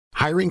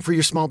Hiring for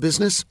your small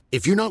business?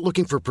 If you're not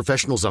looking for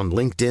professionals on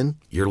LinkedIn,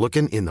 you're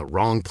looking in the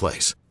wrong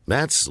place.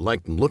 That's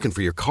like looking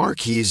for your car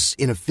keys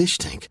in a fish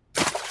tank.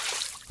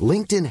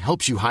 LinkedIn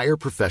helps you hire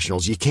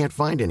professionals you can't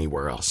find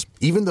anywhere else,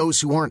 even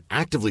those who aren't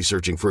actively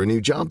searching for a new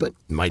job but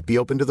might be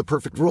open to the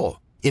perfect role.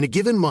 In a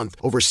given month,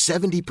 over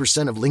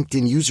 70% of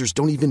LinkedIn users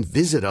don't even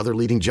visit other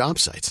leading job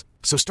sites.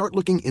 So start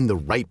looking in the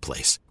right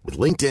place. With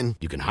LinkedIn,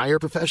 you can hire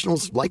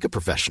professionals like a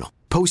professional.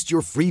 Post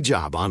your free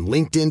job on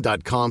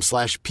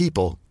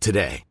linkedin.com/people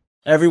today.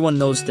 Everyone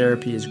knows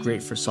therapy is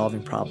great for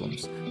solving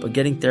problems, but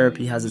getting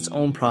therapy has its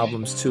own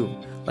problems too,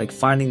 like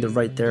finding the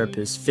right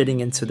therapist,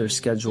 fitting into their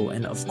schedule,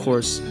 and of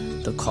course,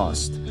 the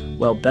cost.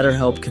 Well,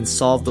 BetterHelp can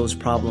solve those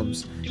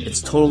problems. It's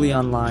totally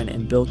online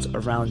and built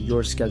around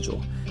your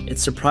schedule.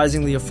 It's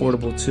surprisingly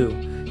affordable too.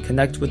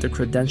 Connect with a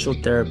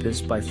credentialed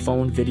therapist by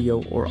phone,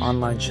 video, or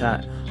online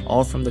chat,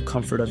 all from the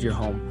comfort of your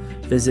home.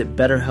 Visit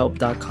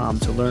BetterHelp.com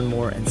to learn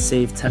more and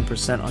save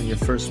 10% on your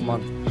first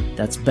month.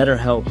 That's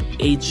BetterHelp,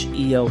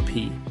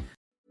 H-E-L-P.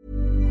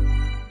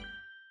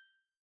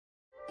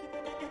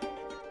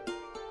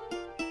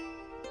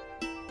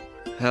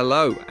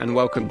 Hello and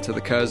welcome to the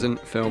Curzon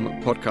Film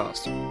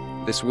Podcast.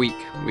 This week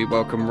we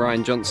welcome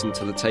Rian Johnson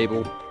to the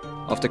table.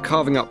 After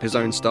carving up his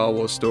own Star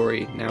Wars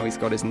story, now he's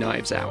got his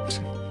knives out.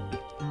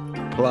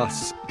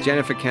 Plus,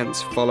 Jennifer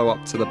Kent's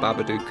follow-up to The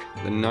Babadook,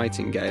 The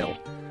Nightingale,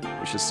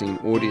 which has seen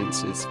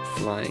audiences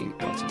flying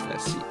out of their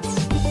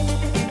seats.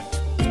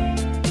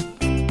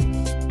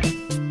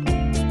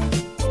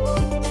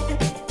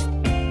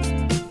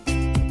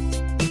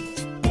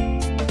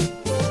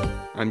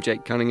 I'm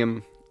Jake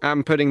Cunningham.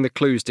 I'm putting the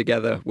clues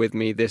together with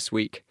me this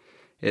week.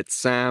 It's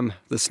Sam,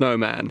 the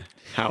snowman,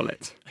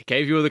 Howlett. I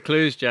gave you all the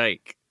clues,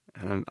 Jake.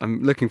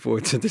 I'm looking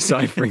forward to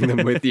deciphering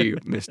them with you,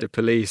 Mr.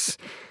 Police.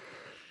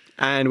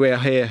 And we're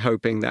here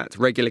hoping that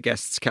regular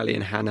guests Kelly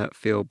and Hannah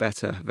feel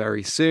better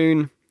very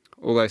soon.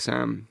 Although,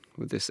 Sam,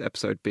 with this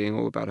episode being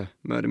all about a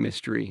murder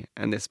mystery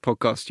and this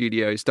podcast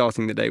studio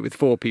starting the day with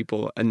 4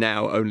 people and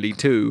now only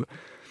 2,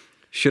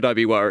 should I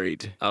be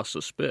worried? I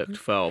suspect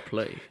foul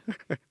play.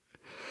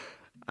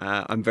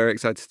 I'm very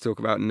excited to talk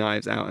about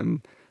Knives Out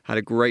and had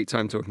a great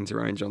time talking to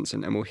Rian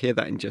Johnson, and we'll hear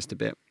that in just a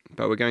bit.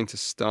 But we're going to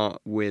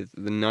start with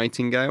The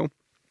Nightingale.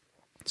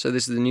 So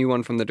this is the new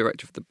one from the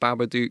director of The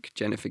Babadook,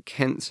 Jennifer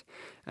Kent,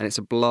 and it's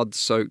a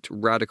blood-soaked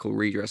radical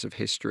redress of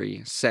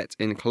history set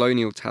in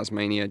colonial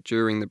Tasmania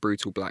during the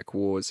brutal Black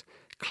Wars.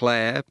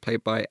 Claire,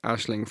 played by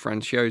Aisling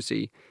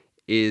Franciosi,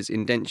 is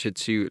indentured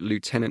to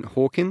Lieutenant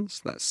Hawkins,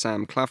 that's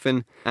Sam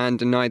Claflin, and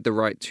denied the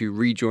right to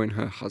rejoin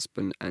her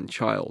husband and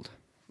child.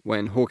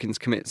 When Hawkins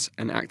commits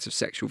an act of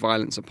sexual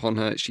violence upon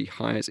her, she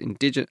hires an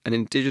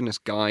indigenous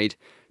guide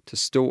to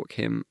stalk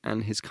him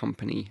and his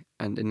company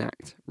and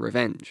enact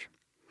revenge.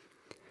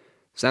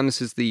 Sam,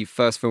 this is the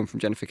first film from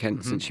Jennifer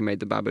Kent since she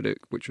made The Babadook,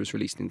 which was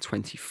released in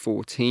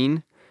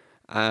 2014.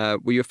 Were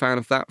you a fan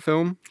of that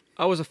film?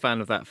 I was a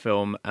fan of that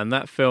film, and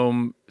that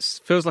film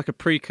feels like a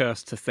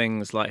precursor to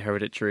things like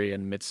Hereditary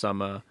and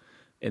Midsommar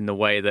in the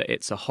way that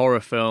it's a horror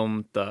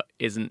film that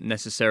isn't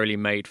necessarily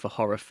made for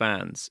horror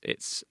fans.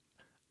 It's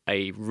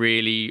a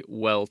really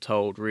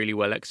well-told, really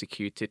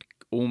well-executed,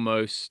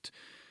 almost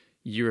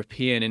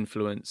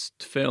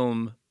European-influenced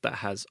film that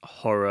has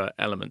horror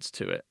elements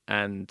to it.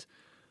 And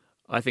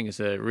I think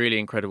it's a really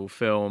incredible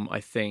film. I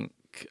think,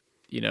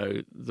 you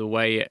know, the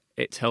way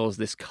it tells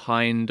this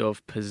kind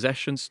of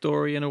possession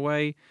story in a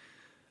way,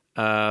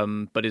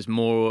 but is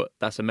more,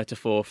 that's a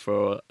metaphor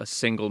for a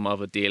single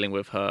mother dealing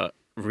with her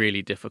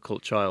really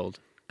difficult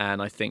child.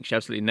 And I think she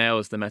absolutely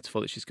nails the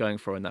metaphor that she's going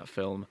for in that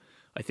film.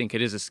 I think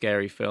it is a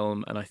scary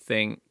film, and I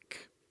think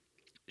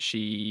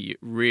she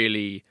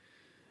really,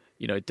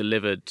 you know,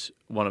 delivered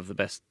one of the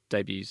best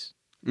debuts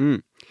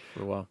for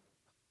a while.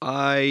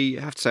 I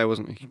have to say I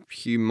wasn't a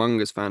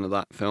humongous fan of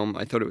that film.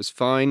 I thought it was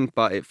fine,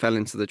 but it fell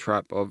into the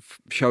trap of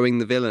showing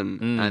the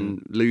villain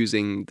and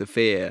losing the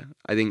fear.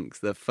 I think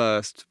the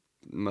first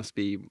must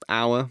be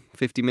hour,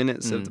 50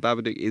 minutes of The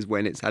Babadook is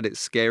when it's at its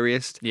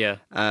scariest. Yeah.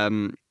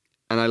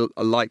 And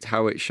I liked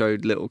how it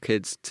showed little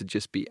kids to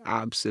just be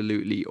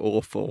absolutely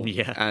awful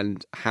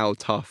and how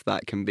tough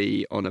that can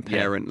be on a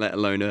parent, let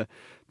alone a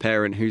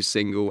parent who's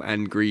single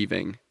and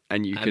grieving.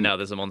 And now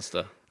there's a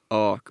monster.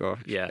 Oh,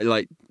 gosh. Yeah.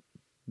 Like,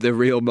 the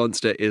real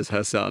monster is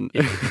her son.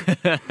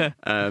 Yeah.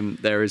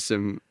 There is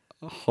some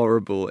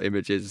horrible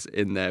images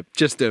in there,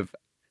 just of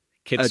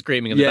kids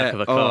screaming in the back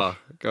of a car.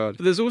 Oh, God.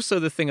 But there's also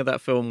the thing of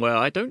that film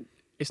where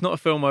it's not a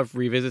film I've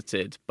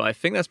revisited, but I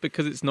think that's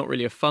because it's not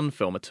really a fun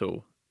film at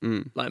all.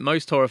 Like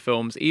most horror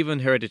films, even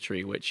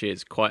Hereditary, which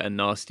is quite a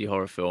nasty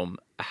horror film,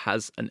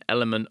 has an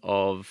element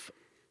of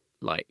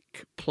like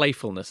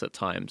playfulness at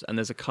times, and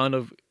there's a kind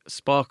of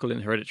sparkle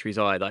in Hereditary's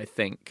eye that I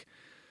think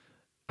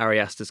Ari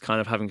Aster's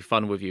kind of having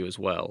fun with you as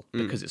well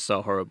because it's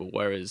so horrible.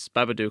 Whereas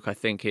Babadook, I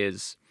think,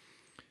 is,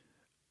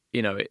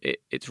 you know,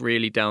 it's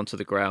really down to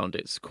the ground.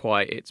 It's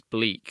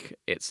bleak,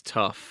 it's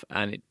tough,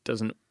 and it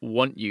doesn't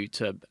want you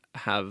to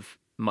have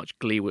much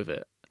glee with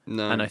it.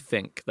 No. And I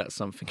think that's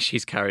something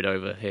she's carried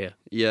over here.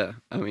 Yeah,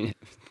 I mean,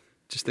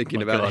 just thinking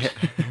Oh about God.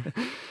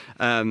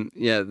 it.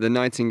 Yeah, the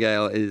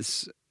Nightingale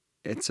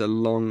it's a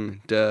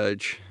long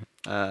dirge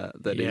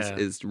that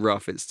is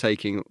rough. It's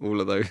taking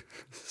all of those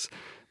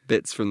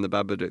bits from the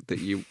Babadook that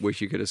you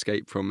wish you could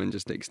escape from and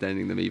just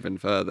extending them even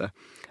further.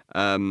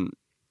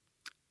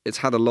 It's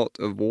had a lot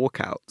of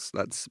walkouts.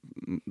 That's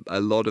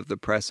a lot of the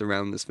press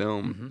around this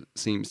film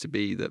seems to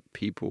be that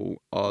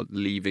people are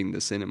leaving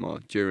the cinema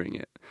during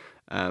it.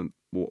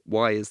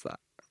 Why is that?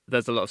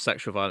 There's a lot of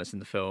sexual violence in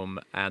the film,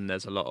 and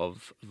there's a lot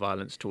of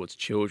violence towards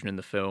children in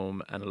the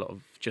film, and a lot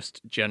of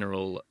just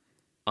general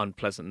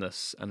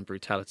unpleasantness and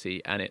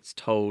brutality, and it's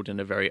told in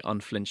a very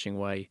unflinching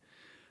way.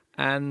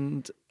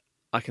 And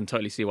I can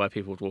totally see why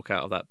people would walk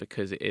out of that,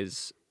 because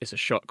it's a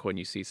shock when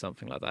you see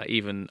something like that,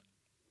 even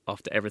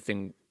after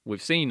everything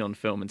we've seen on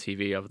film and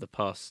TV over the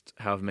past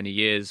however many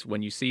years.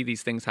 When you see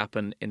these things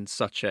happen in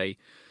such a,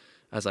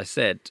 as I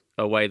said,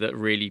 a way that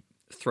really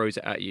throws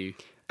it at you.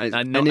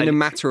 And in a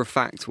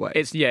matter-of-fact way.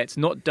 It's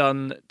not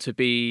done to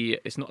be,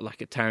 it's not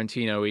like a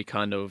Tarantino-y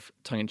kind of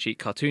tongue-in-cheek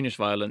cartoonish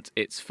violence.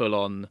 It's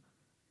full-on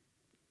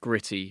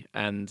gritty,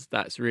 and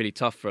that's really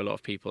tough for a lot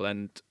of people.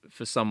 And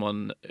for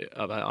someone,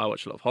 I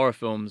watch a lot of horror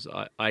films,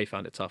 I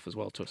found it tough as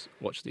well to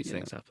watch these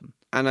things happen.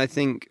 And I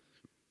think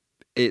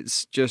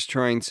it's just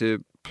trying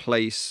to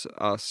place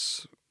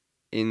us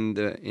in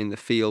the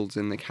fields,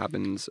 in the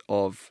cabins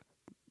of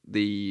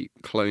the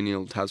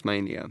colonial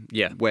Tasmania,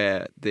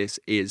 where this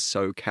is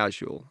so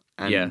casual,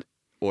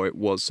 or it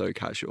was so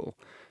casual,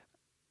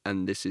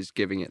 and this is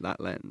giving it that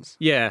lens.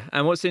 Yeah,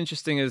 and what's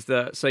interesting is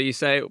that, so you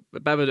say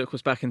Babadook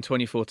was back in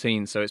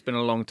 2014, so it's been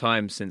a long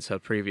time since her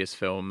previous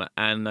film,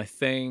 and I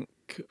think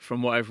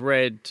from what I've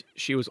read,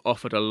 she was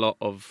offered a lot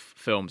of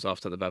films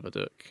after the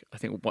Babadook. I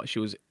think she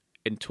was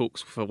in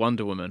talks for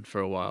Wonder Woman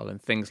for a while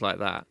and things like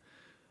that.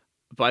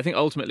 But I think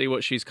ultimately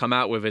what she's come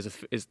out with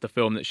is the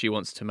film that she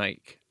wants to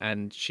make.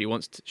 And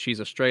she's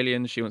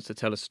Australian. She wants to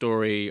tell a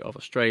story of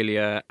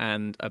Australia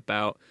and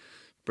about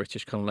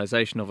British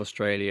colonisation of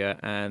Australia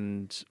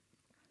and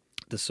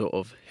the sort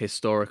of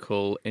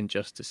historical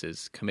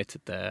injustices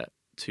committed there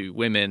to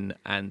women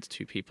and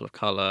to people of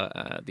colour,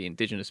 the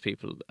Indigenous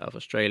people of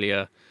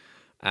Australia.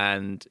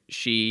 And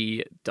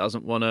she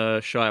doesn't want to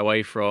shy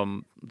away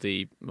from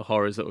the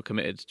horrors that were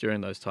committed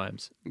during those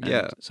times.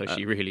 And so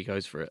she really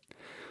goes for it.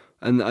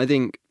 And I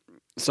think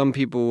some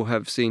people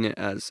have seen it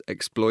as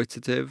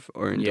exploitative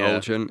or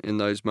indulgent in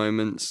those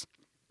moments.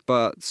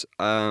 But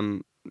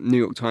New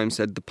York Times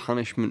said the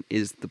punishment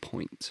is the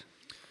point.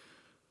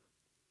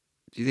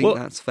 Do you think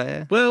that's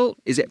fair? Well,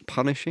 is it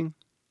punishing?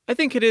 I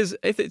think it is.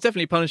 It's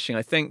definitely punishing.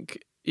 I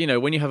think,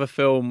 when you have a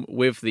film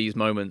with these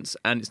moments,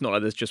 and it's not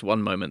like there's just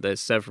one moment, there's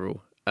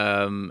several,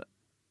 and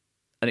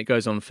it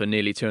goes on for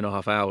nearly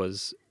 2.5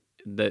 hours,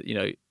 that,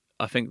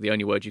 I think the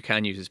only word you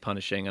can use is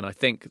punishing. And I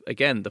think,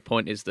 again, the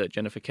point is that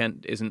Jennifer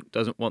Kent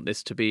doesn't want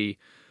this to be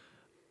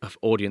an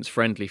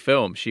audience-friendly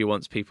film. She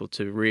wants people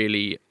to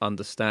really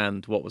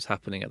understand what was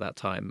happening at that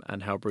time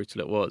and how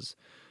brutal it was.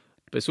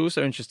 But it's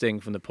also interesting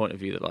from the point of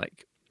view that,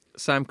 like,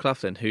 Sam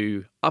Claflin,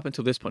 who up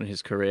until this point in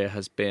his career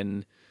has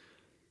been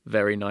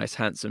very nice,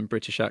 handsome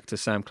British actor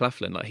Sam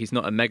Claflin. Like, he's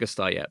not a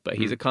megastar yet, but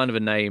he's a kind of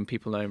a name.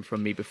 People know him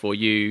from Me Before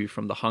You,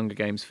 from the Hunger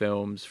Games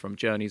films, from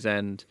Journey's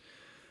End.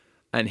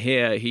 And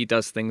here he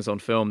does things on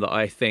film that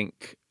I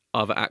think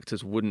other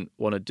actors wouldn't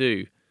want to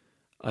do.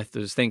 I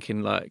was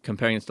thinking, like,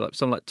 comparing it to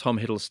someone like Tom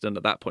Hiddleston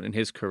at that point in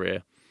his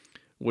career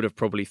would have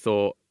probably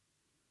thought,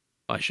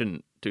 I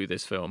shouldn't do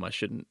this film. I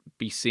shouldn't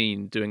be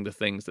seen doing the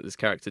things that this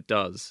character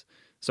does.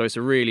 So it's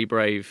a really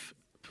brave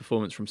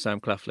performance from Sam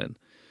Claflin.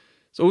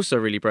 It's also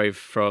really brave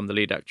from the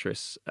lead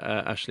actress,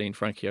 Aisling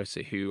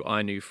Franciosi, who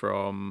I knew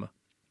from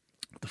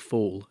The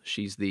Fall.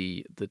 She's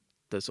the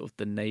sort of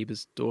the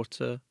neighbour's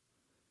daughter,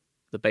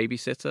 the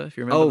babysitter, if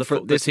you remember.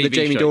 The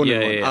Jamie show.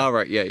 Dornan one. Oh,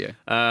 right,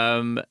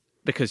 yeah.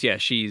 Because,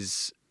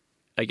 she's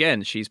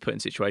put in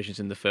situations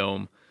in the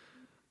film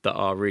that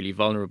are really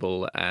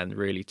vulnerable and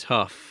really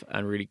tough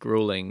and really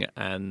grueling.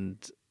 And,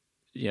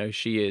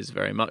 she is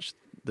very much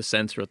the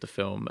centre of the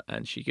film,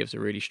 and she gives a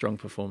really strong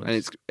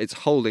performance. And it's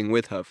holding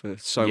with her for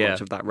so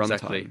much of that runtime.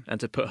 Exactly. And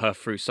to put her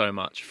through so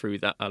much through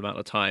that amount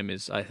of time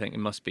I think it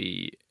must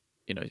be,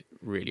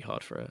 really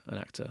hard for an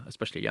actor,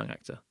 especially a young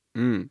actor.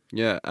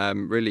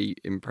 Really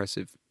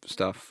impressive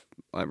stuff,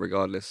 like,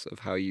 regardless of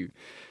how you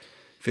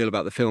feel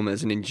about the film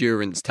as an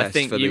endurance test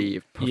for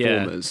the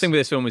performers. The thing with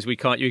this film is we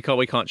can't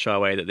shy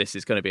away that this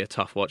is going to be a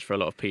tough watch for a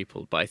lot of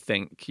people. But I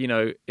think,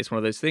 it's one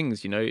of those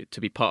things, to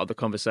be part of the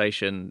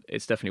conversation,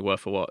 it's definitely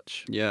worth a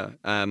watch. Yeah.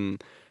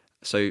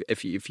 So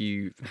if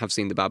you have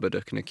seen The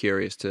Babadook and are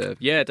curious to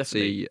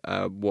see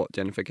what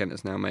Jennifer Kent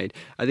has now made,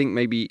 I think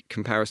maybe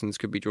comparisons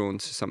could be drawn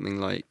to something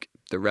like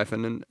The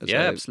Revenant as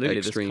absolutely.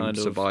 Extreme kind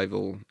of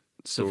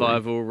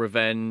survival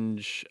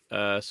revenge.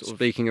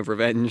 Speaking of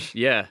revenge.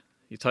 Yeah.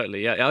 You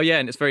totally, yeah. Oh, yeah,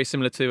 and it's very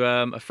similar to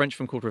a French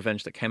film called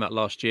Revenge that came out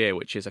last year,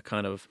 which is a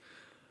kind of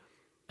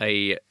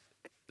a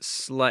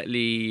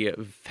slightly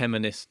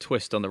feminist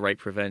twist on the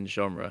rape revenge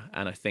genre,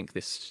 and I think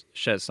this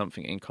shares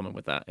something in common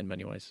with that in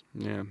many ways.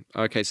 Yeah.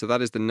 Okay, so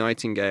that is The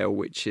Nightingale,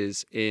 which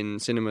is in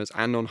cinemas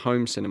and on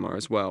home cinema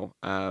as well,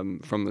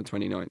 from the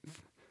 29th.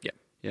 Yeah.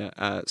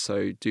 Yeah.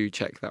 So do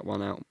check that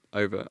one out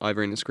over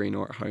either in the screen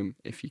or at home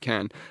if you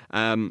can.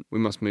 We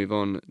must move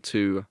on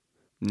to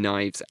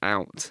Knives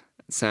Out.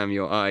 Sam,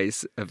 your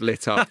eyes have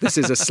lit up. This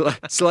is a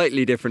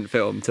slightly different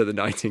film to The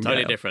Nightingale.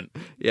 Totally different.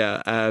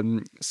 Yeah.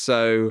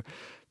 So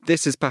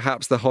this is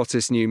perhaps the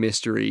hottest new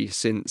mystery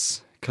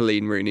since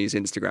Colleen Rooney's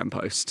Instagram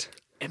post.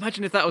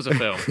 Imagine if that was a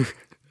film.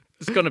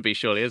 It's going to be,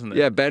 surely, isn't it?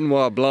 Yeah,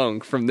 Benoit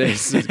Blanc from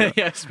this. Yeah,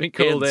 it's been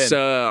called it's,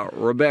 in.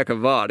 Rebecca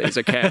Vardy's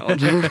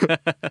account.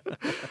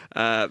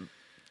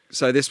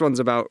 So this one's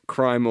about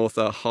crime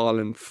author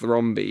Harlan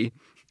Thrombey.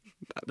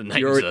 The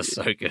names are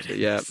so good.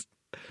 Yeah.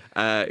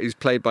 Who's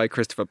played by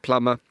Christopher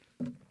Plummer.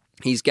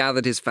 He's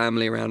gathered his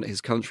family around his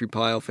country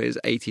pile for his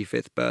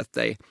 85th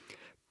birthday,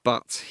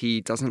 but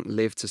he doesn't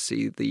live to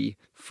see the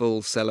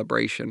full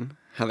celebration,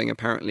 having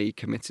apparently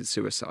committed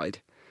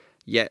suicide.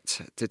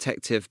 Yet,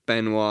 Detective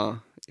Benoit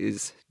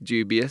is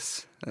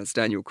dubious, that's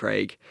Daniel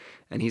Craig,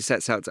 and he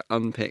sets out to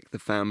unpick the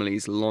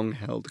family's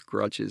long-held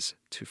grudges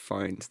to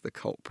find the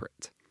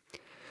culprit.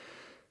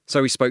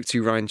 So we spoke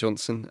to Rian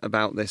Johnson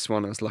about this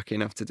one. I was lucky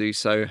enough to do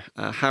so.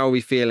 How are we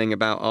feeling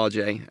about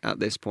RJ at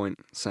this point,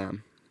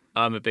 Sam?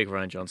 I'm a big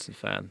Rian Johnson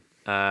fan.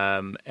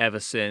 Ever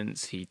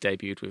since he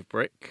debuted with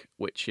Brick,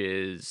 which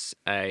is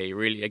talking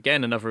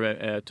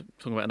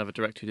about another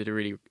director who did a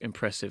really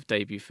impressive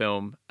debut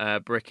film.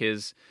 Brick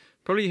is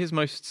probably his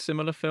most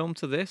similar film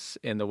to this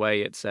in the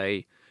way it's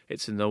a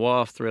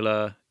noir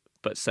thriller,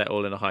 but set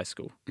all in a high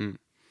school. Mm.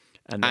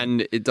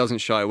 And it doesn't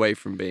shy away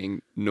from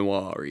being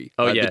noir-y.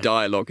 Yeah. The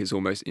dialogue is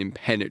almost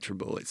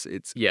impenetrable. It's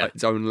its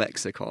own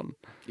lexicon.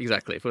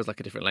 Exactly. It feels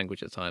like a different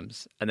language at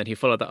times. And then he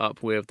followed that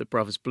up with The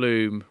Brothers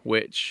Bloom,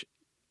 which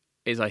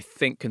is, I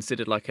think,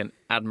 considered like an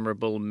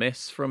admirable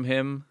miss from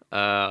him.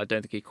 I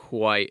don't think he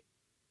quite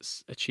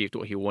achieved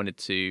what he wanted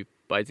to,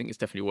 but I think it's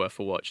definitely worth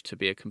a watch to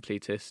be a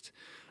completist.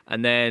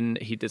 And then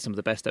he did some of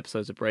the best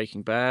episodes of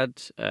Breaking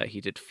Bad.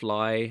 He did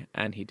Fly,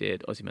 and he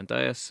did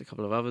Ozymandias, a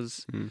couple of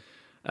others. Mm.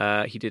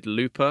 He did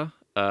Looper,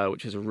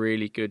 which is a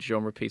really good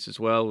genre piece as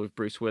well, with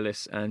Bruce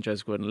Willis and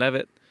Joseph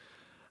Gordon-Levitt.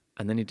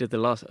 And then he did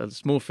a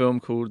small film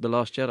called The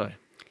Last Jedi.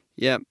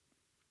 Yeah,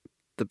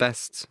 the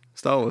best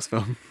Star Wars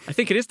film. I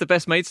think it is the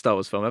best made Star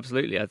Wars film,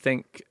 absolutely. I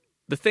think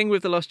the thing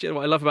with The Last Jedi,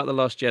 what I love about The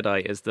Last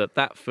Jedi is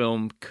that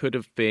film could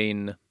have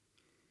been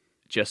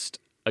just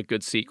a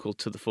good sequel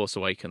to The Force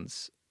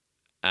Awakens.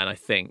 And I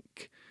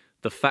think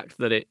the fact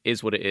that it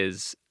is what it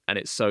is and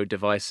it's so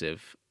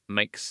divisive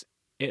makes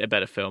it a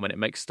better film, and it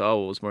makes Star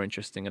Wars more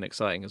interesting and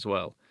exciting as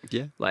well.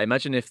 Yeah. Like,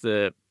 imagine if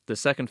the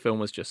second film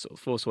was just sort of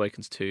Force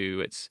Awakens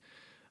 2. It's,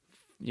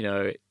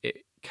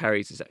 it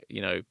carries,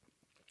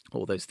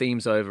 all those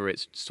themes over.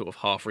 It's sort of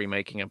half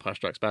remaking Empire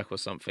Strikes Back or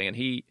something. And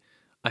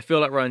I feel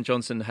like Rian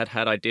Johnson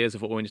had ideas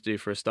of what we wanted to do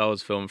for a Star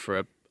Wars film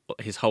for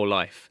his whole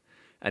life.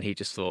 And he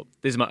just thought,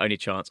 this is my only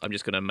chance. I'm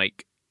just going to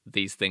make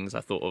these things I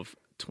thought of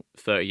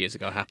 30 years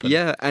ago happen.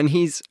 Yeah, and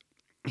he's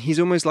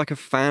almost like a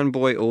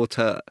fanboy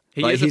auteur.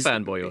 He is a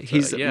fanboy auteur.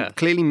 He's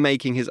clearly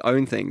making his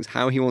own things,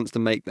 how he wants to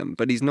make them,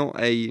 but he's not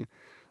a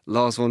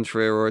Lars von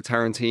Trier or a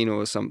Tarantino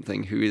or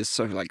something who is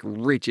so like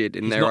rigid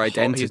in their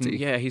identity.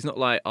 He's not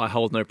like, I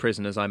hold no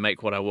prisoners, I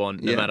make what I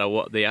want, no matter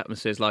what the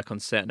atmosphere is like on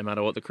set, no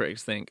matter what the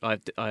critics think,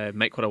 I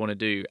make what I want to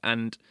do.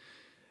 And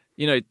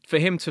for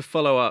him to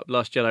follow up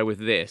Last Jedi with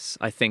this,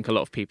 I think a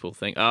lot of people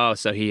think,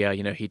 so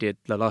he did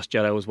The Last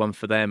Jedi was one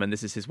for them, and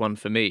this is his one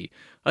for me.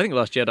 I think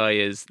Last Jedi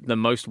is the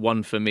most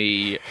one for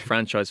me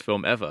franchise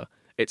film ever.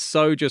 It's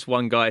so just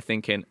one guy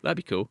thinking, that'd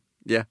be cool.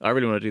 Yeah, I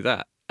really want to do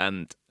that,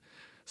 and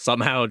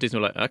somehow Disney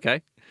were like,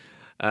 okay.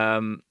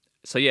 And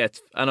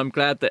I'm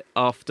glad that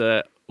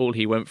after all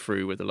he went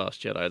through with The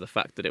Last Jedi, the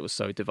fact that it was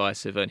so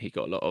divisive and he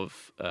got a lot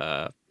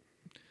of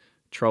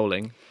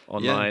trolling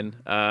online,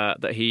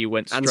 that he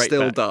went straight and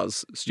still back.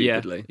 Does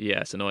stupidly.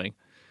 Yeah, it's annoying,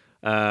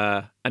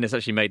 and it's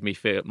actually made me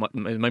like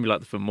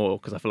the film more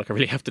because I feel like I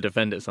really have to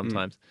defend it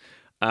sometimes.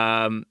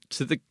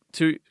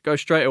 To go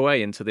straight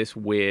away into this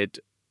weird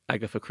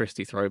Agatha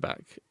Christie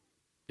throwback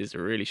is a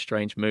really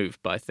strange move,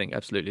 but I think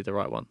absolutely the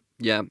right one.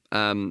 Yeah.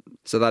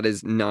 So that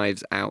is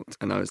Knives Out,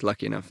 and I was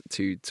lucky enough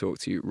to talk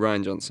to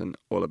Rian Johnson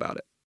all about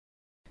it.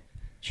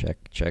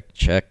 Check.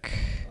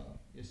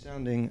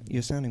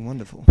 You're sounding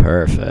wonderful.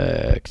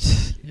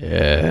 Perfect.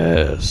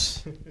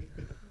 Yes.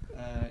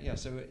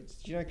 So do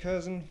you know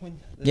Curzon?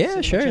 Yeah,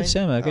 sure.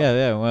 Cinema.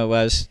 Yeah.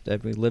 Well,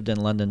 we lived in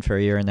London for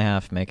a year and a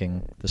half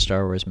making the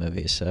Star Wars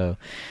movies, so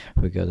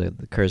we go to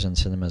the Curzon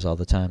cinemas all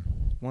the time.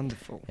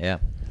 Wonderful. Yeah.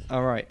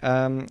 All right.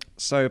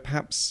 So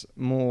perhaps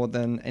more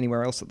than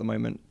anywhere else at the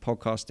moment,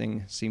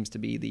 podcasting seems to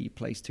be the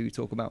place to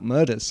talk about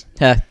murders.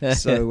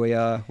 So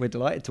we're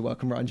delighted to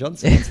welcome Rian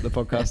Johnson into the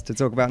podcast to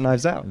talk about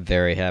Knives Out.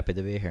 Very happy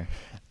to be here.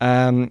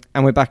 And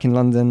we're back in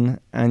London,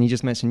 and you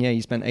just mentioned,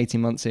 you spent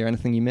 18 months here.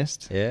 Anything you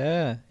missed?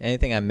 Yeah.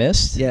 Anything I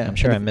missed? Yeah. I'm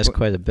sure I missed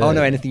quite a bit. Oh,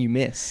 no, anything you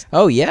miss?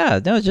 Oh, yeah.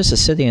 No, just the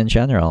city in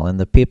general and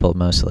the people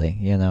mostly.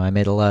 I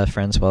made a lot of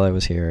friends while I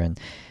was here, and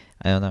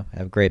I don't know. I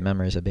have great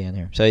memories of being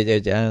here. So I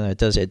don't know.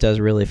 It does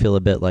really feel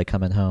a bit like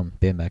coming home,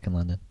 being back in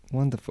London.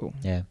 Wonderful.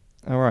 Yeah.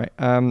 All right.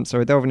 So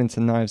we're delving into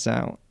Knives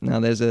Out.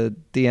 Now, there's a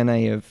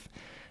DNA of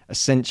a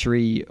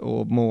century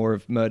or more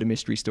of murder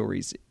mystery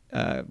stories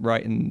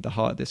right in the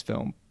heart of this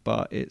film,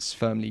 but it's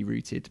firmly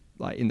rooted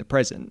like in the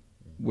present.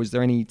 Was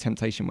there any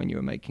temptation when you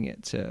were making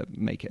it to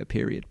make it a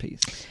period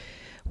piece?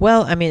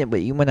 Well, I mean,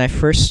 when I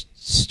first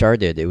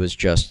started, it was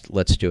just,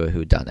 let's do a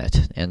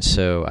whodunit. And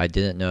so I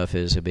didn't know if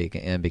it was going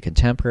to be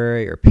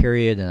contemporary or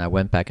period, and I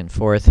went back and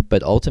forth.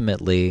 But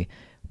ultimately,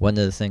 one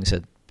of the things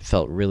that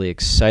felt really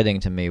exciting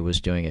to me was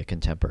doing it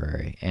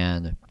contemporary.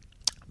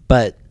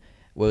 But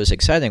what was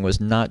exciting was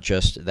not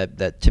just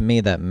that to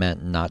me, that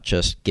meant not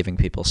just giving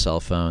people cell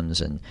phones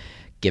and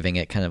giving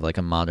it kind of like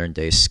a modern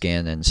day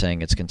skin and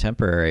saying it's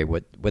contemporary.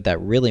 What that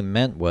really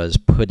meant was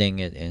putting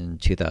it in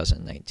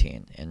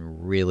 2019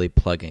 and really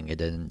plugging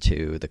it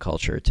into the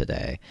culture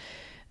today.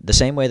 The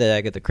same way that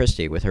Agatha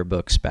Christie with her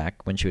books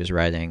back when she was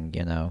writing,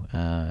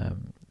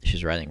 she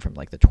was writing from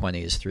like the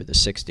 20s through the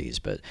 60s,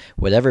 but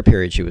whatever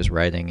period she was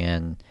writing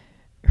in,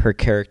 her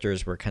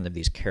characters were kind of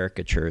these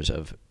caricatures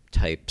of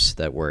types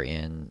that were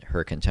in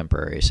her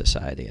contemporary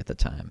society at the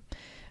time.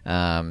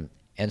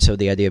 And so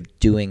the idea of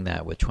doing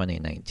that with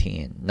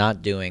 2019,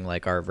 not doing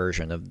like our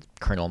version of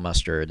Colonel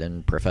Mustard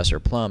and Professor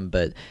Plum,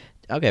 but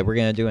okay, we're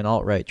gonna do an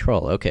alt-right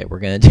troll. Okay, we're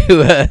gonna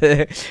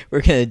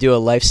do a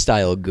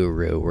lifestyle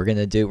guru. We're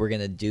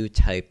gonna do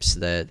types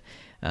that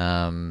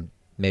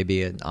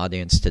maybe an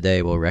audience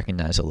today will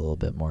recognize a little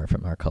bit more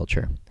from our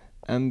culture.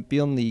 And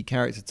beyond the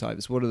character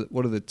types, what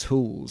are the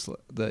tools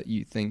that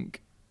you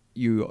think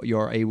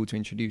you're able to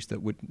introduce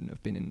that wouldn't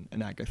have been in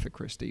an Agatha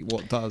Christie?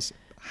 What does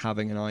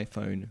having an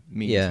iPhone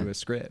mean to a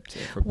script?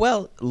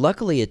 Well,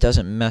 luckily it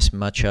doesn't mess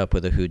much up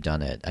with a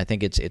whodunit. I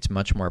think it's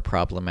much more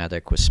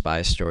problematic with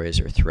spy stories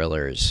or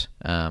thrillers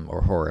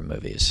or horror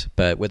movies.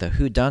 But with a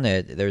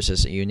whodunit, there's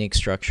this unique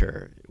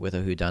structure with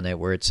a whodunit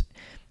where it's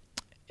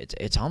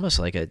almost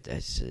like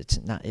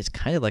it's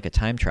kind of like a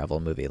time travel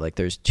movie. Like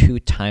there's two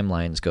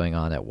timelines going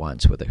on at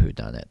once with a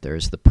whodunit.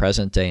 There's the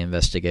present day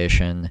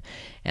investigation,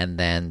 and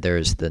then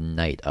there's the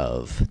night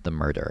of the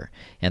murder.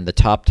 And the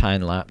top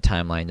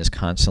timeline is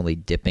constantly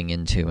dipping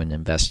into and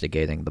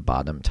investigating the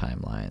bottom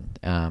timeline.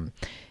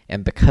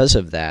 And because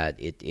of that,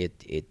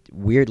 it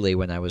weirdly,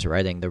 when I was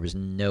writing, there was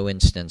no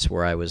instance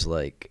where I was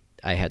like,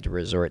 I had to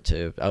resort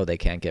to, they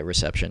can't get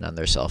reception on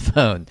their cell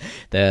phone.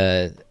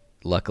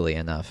 Luckily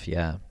enough,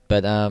 yeah.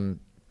 But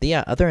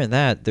other than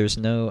that, there's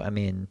no. I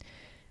mean,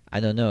 I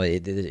don't know.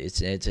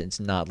 It's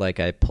not like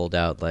I pulled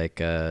out like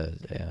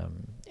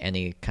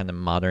any kind of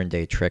modern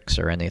day tricks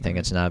or anything.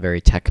 It's not a very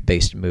tech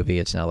based movie.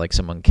 It's not like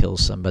someone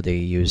kills somebody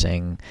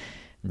using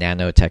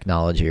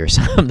nanotechnology or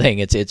something.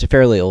 It's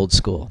fairly old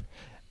school.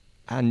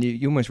 And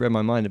you almost read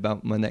my mind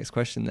about my next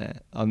question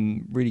there.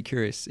 I'm really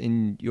curious,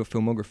 in your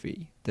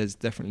filmography, there's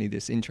definitely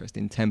this interest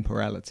in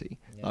temporality,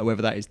 like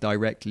whether that is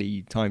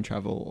directly time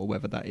travel or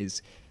whether that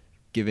is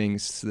giving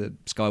the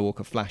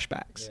Skywalker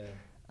flashbacks.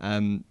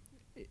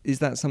 Is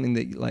that something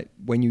that, like,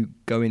 when you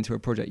go into a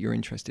project you're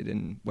interested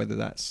in, whether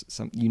that's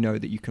something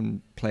that you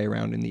can play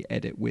around in the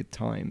edit with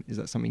time? Is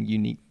that something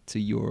unique to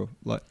your,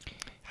 like,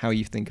 how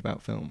you think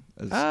about film?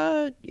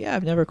 Yeah,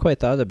 I've never quite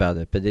thought about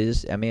it, but it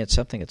is. I mean, it's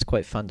something that's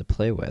quite fun to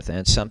play with, and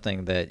it's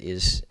something that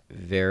is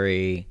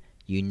very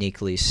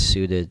uniquely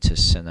suited to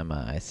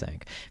cinema, I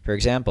think. For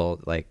example,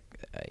 like,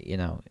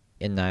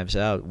 in Knives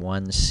Out,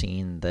 one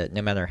scene that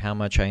no matter how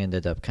much I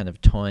ended up kind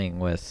of toying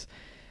with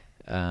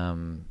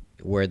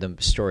where the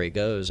story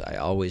goes, I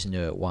always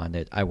knew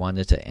I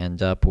wanted to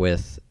end up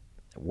with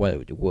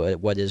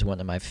what is one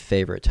of my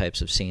favorite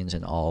types of scenes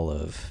in all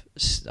of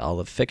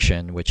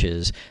fiction, which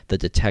is the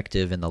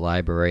detective in the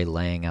library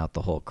laying out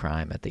the whole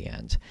crime at the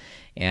end.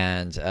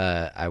 And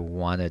I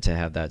wanted to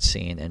have that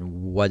scene.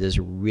 And what is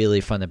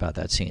really fun about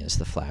that scene is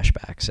the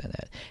flashbacks in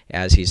it.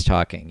 As he's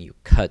talking, you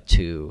cut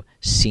to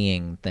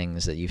seeing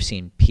things that you've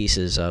seen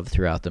pieces of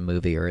throughout the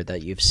movie, or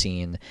that you've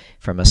seen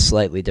from a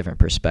slightly different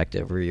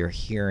perspective, or you're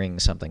hearing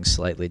something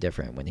slightly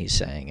different when he's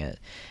saying it.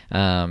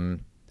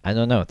 I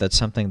don't know. That's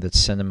something that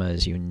cinema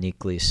is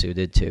uniquely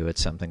suited to.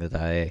 It's something that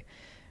I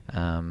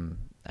don't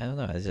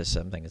know. It's just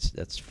something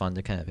that's fun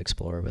to kind of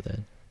explore with it.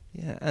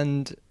 Yeah,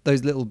 and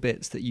those little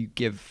bits that you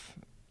give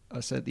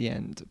us at the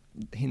end,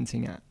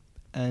 hinting at.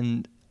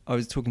 And I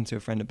was talking to a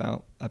friend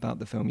about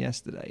the film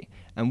yesterday,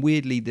 and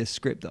weirdly, this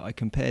script that I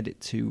compared it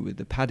to with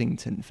the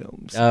Paddington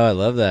films. Oh, I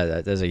love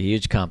that. That's a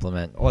huge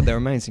compliment. Oh, they're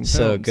amazing films.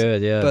 So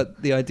good, yeah.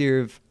 But the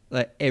idea of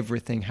like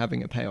everything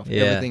having a payoff,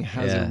 everything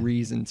has a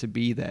reason to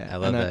be there. I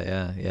love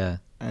that, yeah.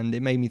 And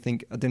it made me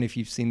think, I don't know if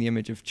you've seen the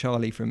image of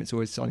Charlie from It's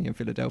Always Sunny in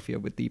Philadelphia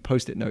with the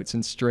Post-it notes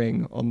and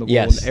string on the wall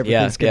and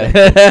everything's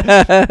connected.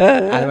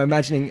 And I'm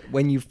imagining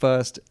when you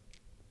first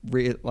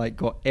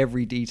got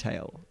every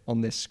detail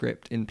on this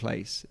script in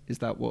place, is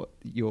that what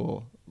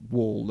your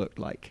wall looked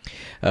like?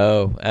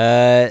 Oh,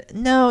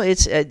 no,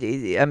 it's,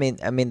 I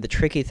mean, the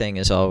tricky thing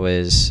is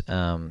always,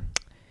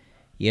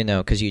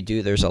 because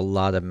there's a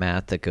lot of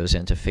math that goes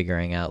into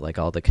figuring out like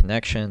all the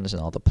connections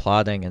and all the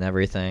plotting and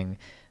everything.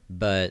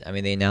 But I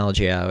mean, the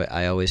analogy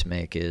I always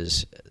make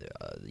is,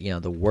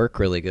 the work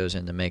really goes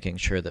into making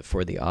sure that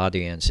for the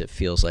audience it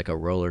feels like a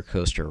roller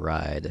coaster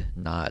ride,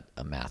 not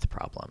a math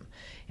problem.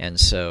 And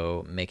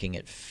so making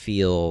it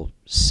feel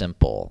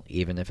simple,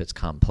 even if it's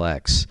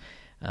complex,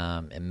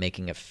 and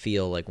making it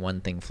feel like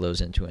one thing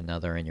flows into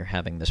another and you're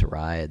having this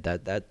ride,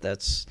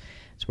 that's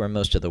where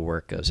most of the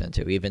work goes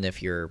into. Even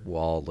if your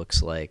wall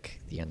looks like,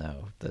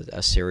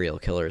 a serial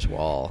killer's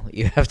wall,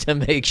 you have to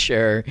make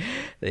sure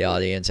the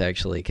audience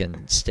actually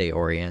can stay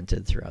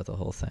oriented throughout the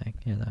whole thing,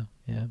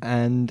 Yeah.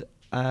 And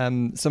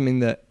something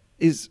that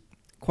is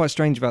quite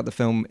strange about the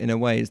film in a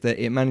way is that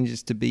it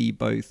manages to be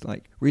both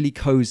like really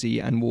cozy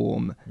and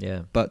warm,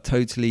 but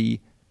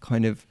totally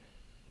kind of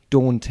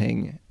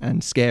daunting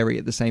and scary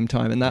at the same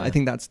time. And that, I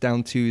think that's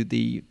down to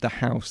the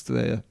house,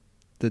 the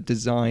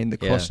design, the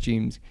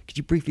costumes. Could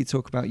you briefly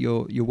talk about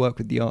your work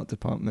with the art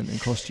department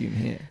and costume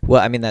here?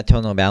 Well, I mean, that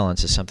tonal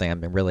balance is something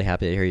I'm really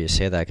happy to hear you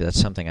say that, because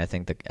that's something I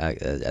think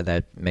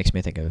that makes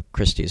me think of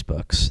Christie's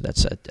books.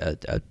 That's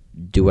a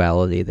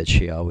duality that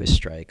she always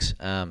strikes.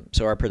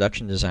 So our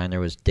production designer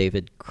was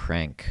David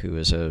Crank, who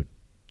is a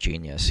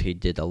genius. He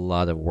did a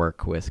lot of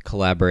work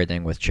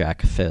collaborating with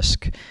Jack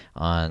Fisk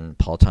on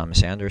Paul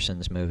Thomas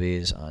Anderson's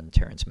movies, on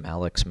Terrence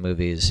Malick's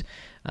movies.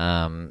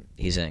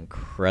 He's an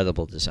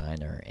incredible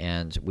designer,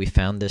 and we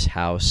found this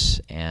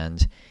house,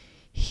 and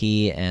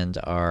he and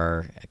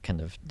our kind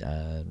of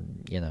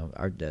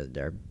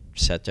our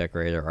set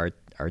decorator,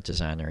 art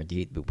designer,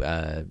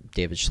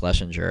 David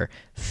Schlesinger,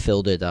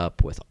 filled it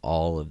up with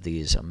all of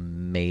these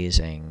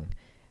amazing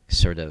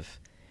sort of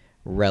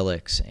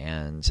relics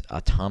and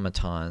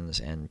automatons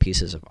and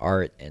pieces of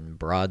art and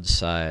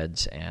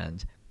broadsides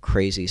and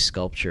crazy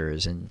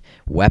sculptures and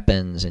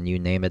weapons and you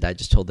name it. I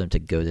just told them to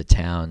go to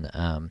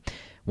town.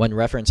 One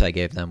reference I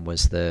gave them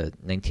was the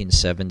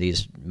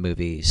 1970s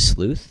movie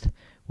Sleuth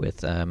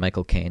with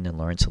Michael Caine and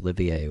Laurence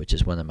Olivier, which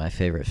is one of my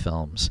favorite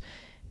films.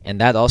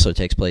 And that also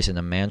takes place in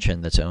a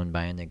mansion that's owned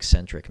by an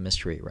eccentric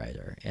mystery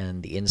writer.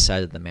 And the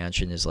inside of the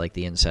mansion is like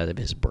the inside of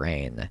his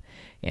brain,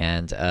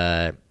 and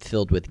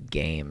filled with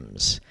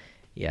games.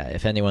 Yeah,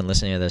 if anyone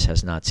listening to this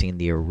has not seen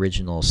the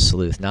original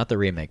Sleuth, not the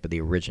remake, but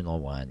the original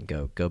one,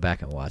 go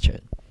back and watch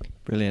it.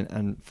 Brilliant.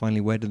 And finally,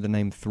 where did the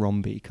name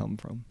Thromby come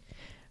from?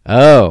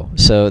 Oh,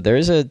 so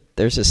there's a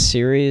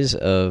series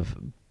of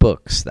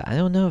books that I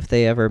don't know if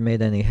they ever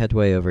made any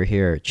headway over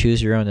here.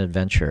 Choose Your Own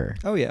Adventure.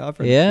 Oh yeah, I've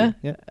read it.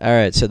 Yeah. All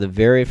right. So the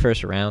very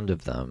first round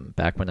of them,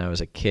 back when I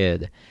was a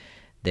kid,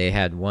 they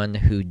had one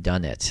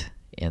whodunit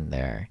in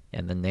there,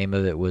 and the name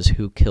of it was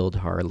Who Killed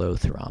Harlow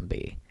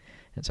Thromby.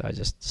 And so I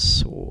just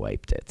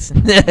swiped it.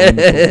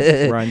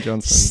 Rian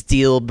Johnson.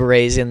 Steal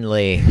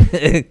brazenly.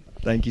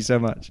 Thank you so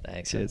much.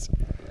 Thanks. Cheers.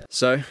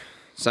 So,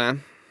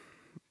 Sam,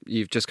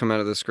 you've just come out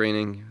of the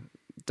screening.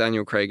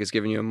 Daniel Craig has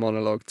given you a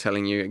monologue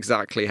telling you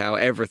exactly how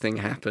everything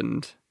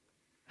happened.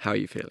 How are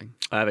you feeling?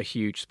 I have a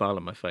huge smile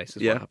on my face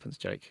is what happens,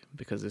 Jake,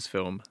 because this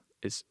film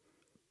is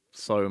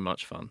so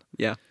much fun.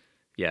 Yeah.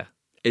 Yeah.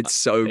 It's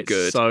so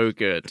good. It's so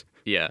good.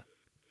 Yeah.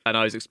 And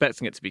I was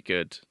expecting it to be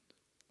good,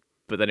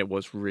 but then it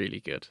was really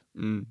good.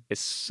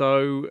 It's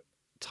so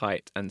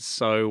tight and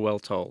so well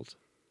told.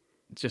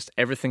 Just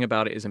everything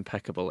about it is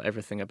impeccable.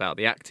 Everything about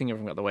the acting,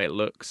 everything about the way it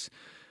looks,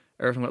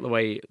 everything about the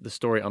way the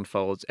story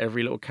unfolds,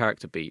 every little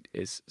character beat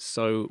is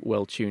so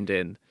well tuned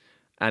in.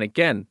 And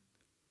again,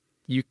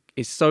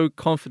 it's so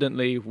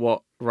confidently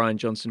what Rian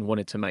Johnson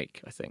wanted to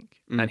make, I think.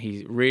 And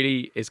he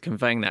really is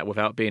conveying that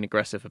without being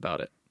aggressive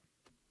about it.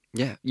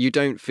 Yeah, you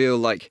don't feel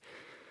like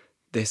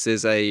this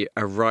is a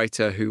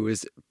writer who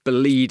is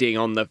bleeding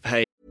on the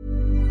page.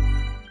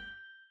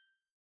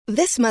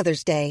 This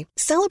Mother's Day,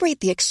 celebrate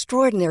the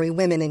extraordinary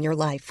women in your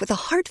life with a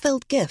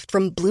heartfelt gift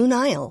from Blue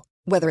Nile.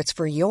 Whether it's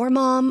for your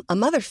mom, a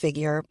mother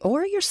figure,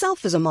 or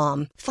yourself as a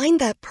mom, find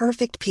that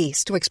perfect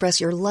piece to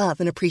express your love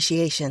and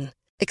appreciation.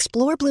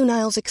 Explore Blue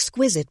Nile's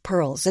exquisite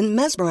pearls and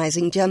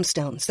mesmerizing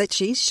gemstones that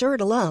she's sure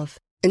to love.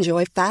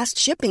 Enjoy fast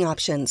shipping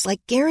options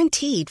like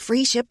guaranteed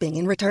free shipping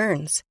and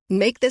returns.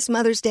 Make this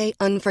Mother's Day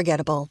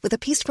unforgettable with a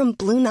piece from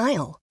Blue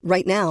Nile.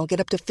 Right now, get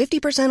up to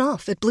 50%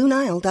 off at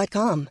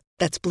BlueNile.com.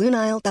 That's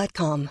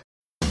BlueNile.com.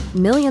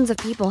 Millions of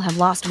people have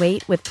lost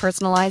weight with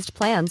personalized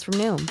plans from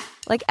Noom.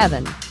 Like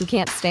Evan, who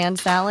can't stand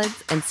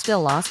salads and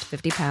still lost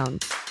 50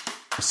 pounds.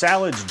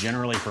 Salads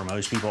generally for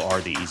most people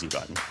are the easy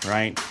button,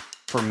 right?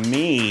 For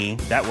me,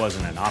 that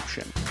wasn't an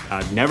option.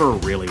 I never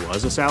really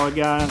was a salad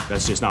guy.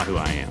 That's just not who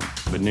I am.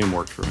 But Noom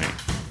worked for me.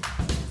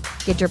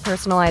 Get your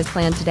personalized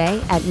plan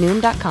today at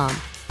Noom.com.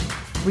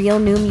 Real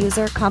Noom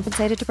user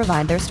compensated to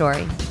provide their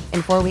story.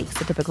 In 4 weeks,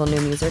 the typical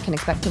Noom user can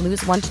expect to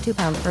lose 1 to 2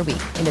 pounds per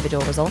week.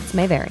 Individual results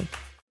may vary.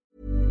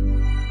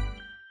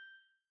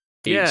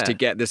 To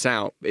get this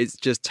out, it's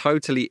just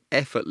totally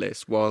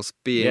effortless whilst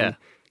being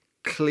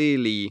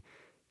clearly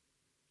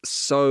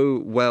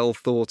so well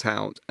thought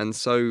out and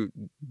so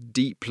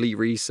deeply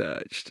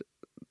researched,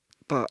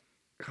 but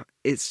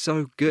it's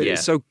so good. Yeah.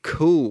 It's so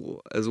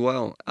cool as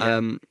well.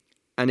 Yeah.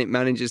 And it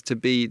manages to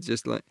be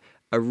just like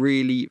a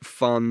really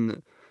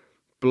fun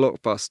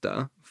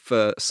blockbuster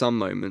for some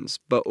moments,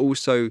 but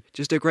also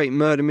just a great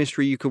murder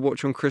mystery you could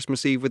watch on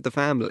Christmas Eve with the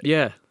family.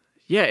 Yeah.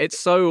 Yeah, it's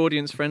so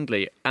audience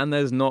friendly, and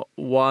there's not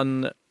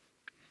one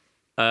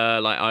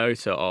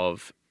iota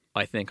of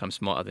I think I'm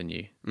smarter than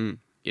you.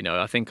 You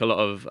know, I think a lot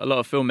of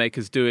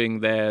filmmakers doing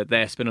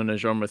their spin on a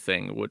genre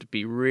thing would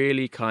be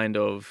really kind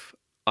of,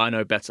 I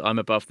know better, I'm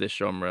above this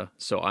genre,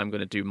 so I'm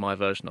going to do my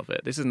version of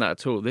it. This isn't that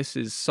at all. This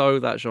is so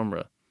that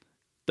genre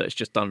that it's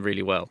just done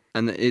really well.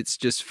 And it's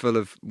just full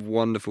of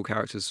wonderful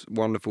characters,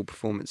 wonderful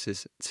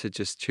performances to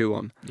just chew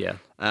on. Yeah.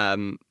 I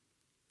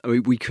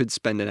mean, we could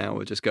spend an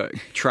hour just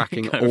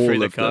tracking Going through all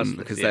the of them cast,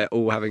 because yeah. they're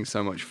all having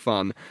so much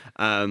fun.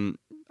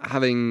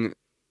 Having,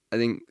 I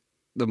think,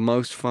 the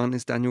most fun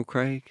is Daniel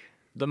Craig.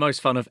 The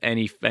most fun of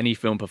any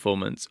film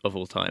performance of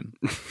all time.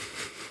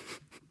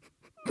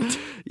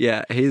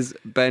 Yeah, his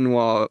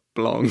Benoit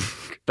Blanc.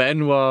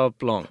 Benoit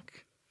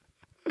Blanc.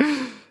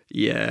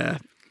 Yeah.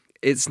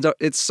 It's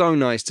so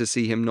nice to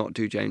see him not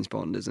do James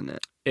Bond, isn't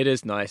it? It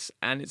is nice.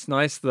 And it's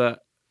nice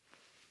that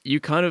you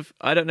kind of,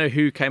 I don't know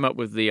who came up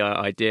with the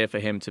idea for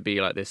him to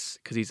be like this,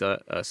 because he's a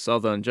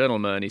southern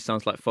gentleman. He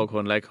sounds like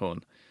Foghorn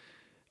Leghorn.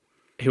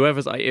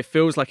 It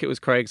feels like it was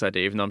Craig's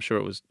idea, even though I'm sure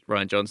it was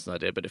Rian Johnson's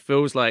idea, but it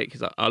feels like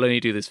he's like, I'll only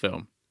do this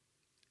film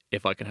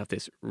if I can have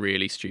this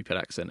really stupid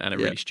accent and a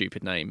really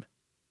stupid name.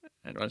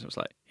 And Rian was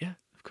like, yeah,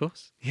 of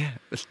course. Yeah.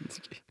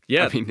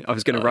 Yeah. I mean, I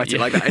was going to write it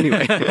like that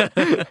anyway.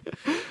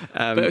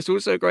 But it's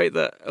also great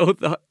that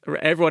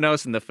everyone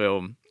else in the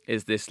film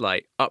is this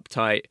like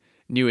uptight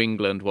New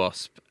England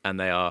wasp, and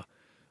they are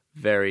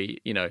very,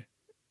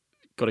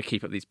 got to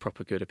keep up these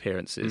proper good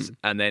appearances.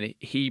 And then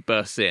he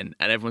bursts in,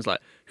 and everyone's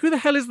like, who the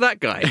hell is that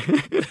guy?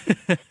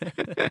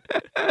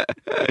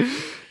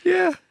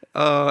 Yeah.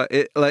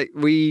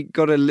 We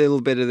got a little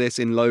bit of this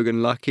in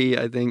Logan Lucky,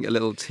 I think, a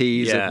little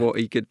tease of what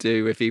he could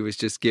do if he was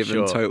just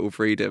given total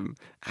freedom.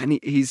 And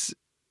he's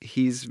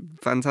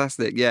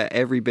fantastic. Yeah,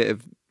 every bit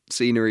of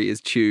scenery is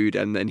chewed,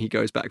 and then he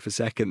goes back for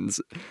seconds.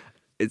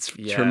 It's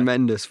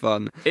tremendous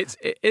fun. It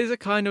is a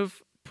kind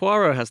of,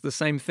 Poirot has the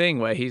same thing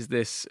where he's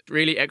this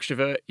really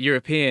extrovert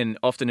European,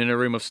 often in a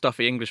room of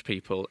stuffy English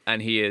people,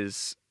 and he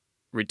is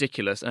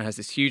ridiculous and has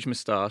this huge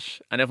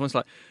moustache, and everyone's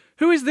like,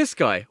 who is this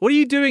guy? What are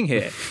you doing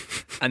here?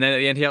 And then at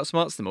the end he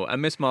outsmarts them all.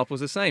 And Miss Marple's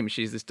the same.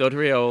 She's this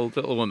doddery old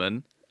little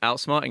woman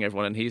outsmarting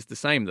everyone, and he's the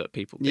same, that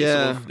people,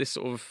 this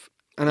sort of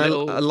and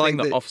little I like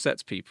thing that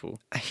offsets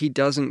people. He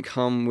doesn't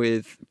come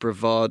with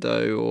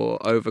bravado or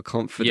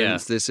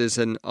overconfidence. This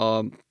isn't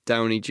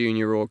Downey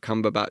Jr. or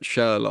Cumberbatch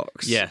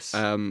Sherlocks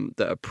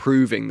that are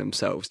proving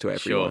themselves to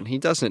everyone. He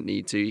doesn't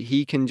need to.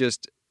 He can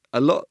just,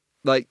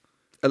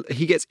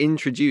 he gets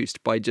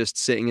introduced by just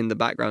sitting in the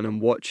background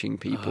and watching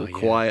people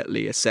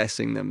quietly,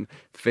 assessing them,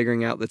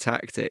 figuring out the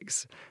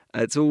tactics.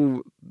 It's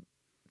all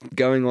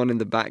going on in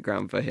the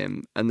background for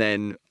him. And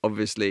then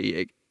obviously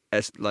it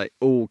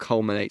all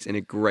culminates in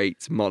a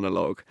great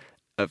monologue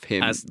of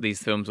him, as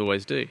these films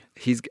always do.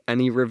 He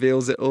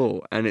reveals it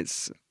all, and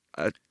it's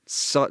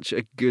such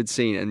a good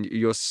scene. And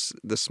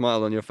the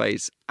smile on your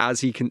face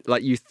as he can,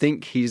 you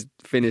think he's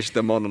finished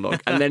the monologue,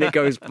 and then it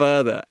goes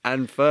further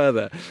and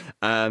further.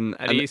 And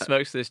he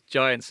smokes this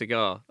giant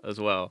cigar as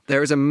well.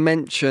 There is a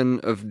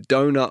mention of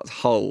donut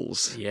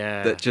holes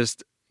that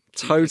just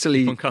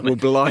totally will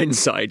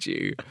blindside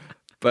you,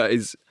 but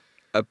is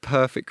a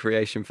perfect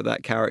creation for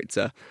that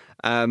character.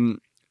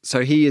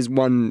 So he is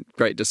one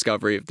great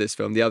discovery of this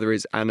film. The other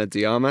is Ana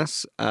de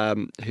Armas,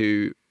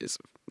 who is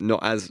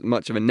not as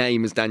much of a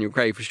name as Daniel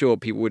Craig, for sure.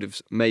 People would have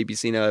maybe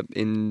seen her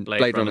in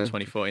Blade Runner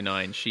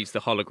 2049. She's the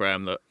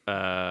hologram that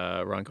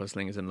Ryan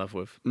Gosling is in love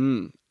with.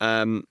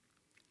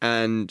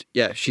 And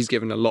yeah, she's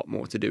given a lot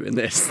more to do in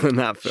this than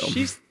that film.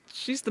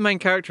 She's the main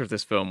character of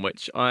this film,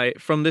 which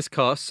from this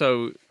cast,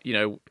 so,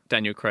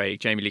 Daniel Craig,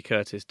 Jamie Lee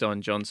Curtis,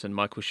 Don Johnson,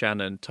 Michael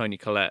Shannon, Toni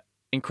Collette,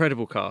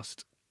 incredible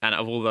cast. And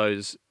out of all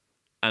those,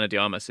 Ana de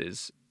Armas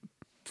is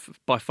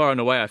by far and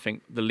away, I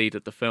think, the lead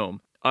of the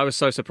film. I was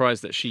so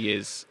surprised that she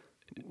is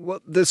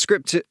the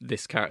script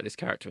this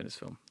character in this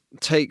film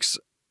takes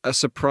a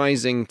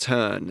surprising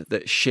turn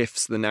that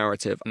shifts the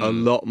narrative a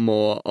lot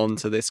more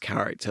onto this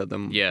character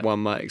than one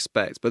might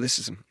expect. But this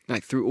is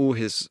through all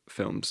his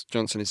films,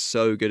 Johnson is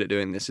so good at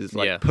doing this. Is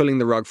pulling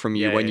the rug from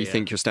you when you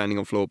think you're standing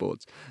on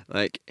floorboards.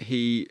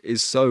 He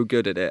is so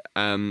good at it,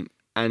 and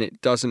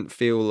it doesn't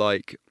feel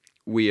like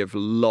we have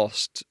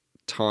lost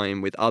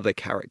time with other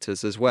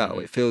characters as well.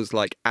 It feels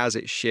like as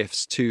it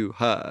shifts to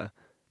her,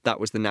 that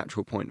was the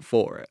natural point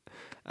for it.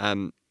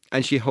 And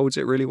she holds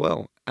it really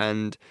well.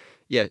 And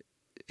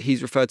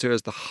he's referred to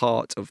as the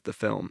heart of the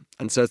film.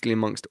 And certainly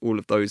amongst all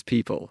of those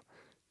people,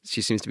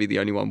 she seems to be the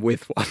only one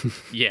with one.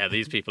 Yeah,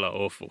 these people are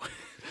awful.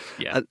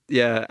 And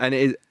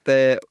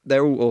they're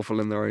all awful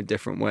in their own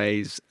different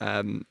ways.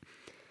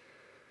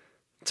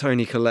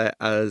 Toni Collette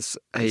as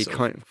a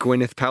kind of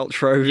Gwyneth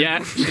Paltrow.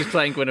 Yeah, she's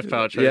playing Gwyneth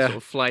Paltrow, Yeah. sort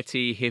of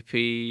flighty,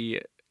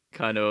 hippie,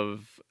 kind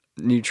of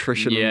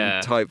nutrition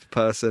type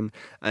person.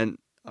 And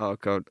oh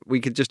god, we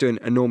could just do an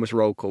enormous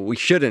roll call. We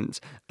shouldn't.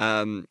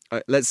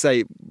 Let's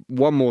say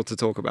one more to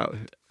talk about.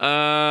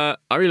 I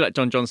really like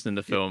John Johnston in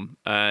the film,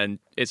 and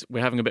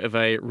we're having a bit of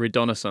a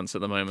reconnaissance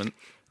at the moment.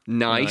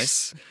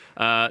 Nice.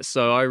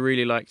 So I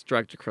really liked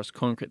Dragged Across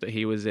Concrete that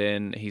he was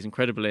in. He's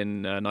incredible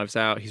in Knives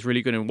Out. He's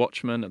really good in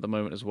Watchmen at the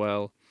moment as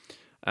well.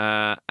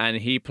 And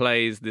he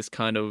plays this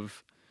kind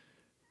of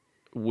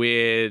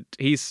weird.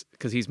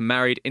 Because he's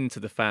married into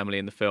the family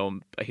in the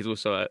film, but he's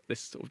also this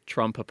sort of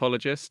Trump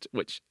apologist,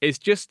 which is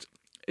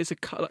it's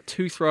like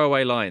 2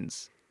 throwaway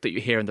lines that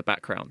you hear in the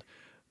background,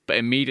 but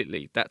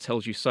immediately that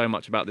tells you so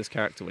much about this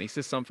character when he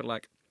says something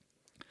like,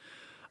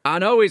 "I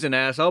know he's an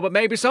asshole, but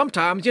maybe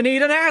sometimes you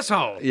need an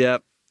asshole." Yeah.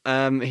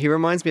 He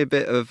reminds me a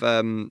bit of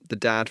the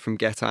dad from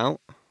Get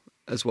Out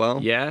as well.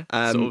 Yeah.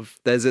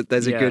 There's a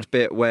good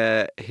bit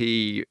where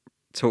he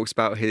talks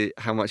about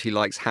how much he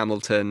likes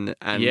Hamilton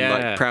and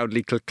like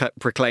proudly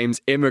proclaims,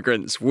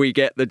 "Immigrants, we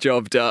get the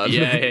job done."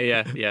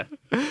 Yeah.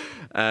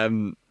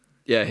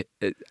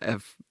 A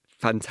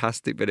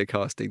fantastic bit of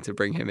casting to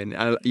bring him in.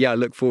 I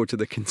look forward to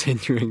the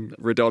continuing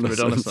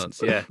reconnaissance.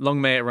 Yeah.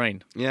 Long may it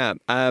rain. Yeah.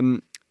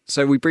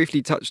 So we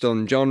briefly touched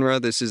on genre.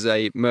 This is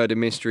a murder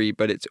mystery,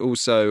 but it's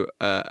also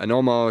an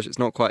homage. It's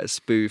not quite a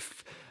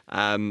spoof.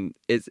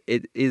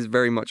 It is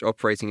very much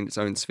operating in its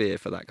own sphere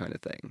for that kind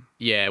of thing.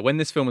 Yeah, when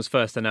this film was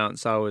first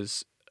announced, I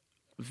was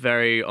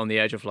very on the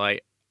edge of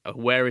like,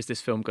 where is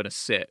this film going to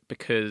sit?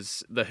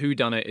 Because the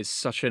whodunit is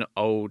such an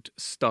old,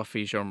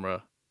 stuffy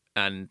genre,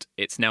 and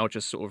it's now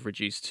just sort of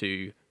reduced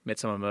to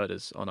Midsummer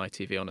Murders on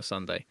ITV on a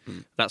Sunday.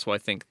 That's why I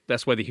think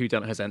that's where the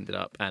whodunit has ended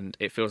up, and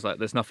it feels like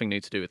there's nothing new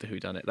to do with the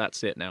whodunit.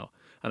 That's it now.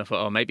 And I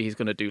thought, maybe he's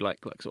going to do like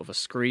sort of a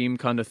Scream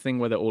kind of thing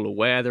where they're all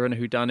aware they're in a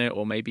whodunit,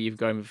 or maybe even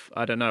going with,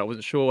 I don't know. I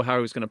wasn't sure how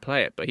he was going to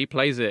play it, but he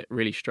plays it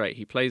really straight.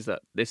 He plays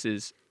that this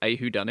is a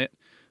whodunit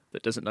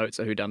that doesn't know it's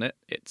a whodunit.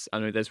 I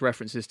know there's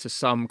references to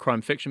some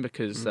crime fiction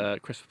because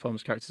Christopher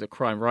Plummer's character is a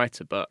crime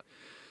writer, but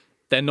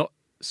they're not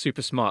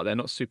super smart. They're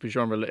not super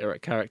genre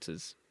literate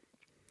characters.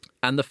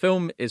 And the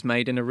film is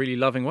made in a really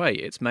loving way.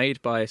 It's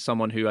made by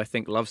someone who I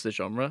think loves the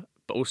genre,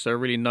 but also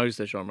really knows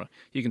the genre.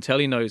 You can tell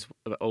he knows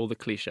all the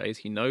cliches.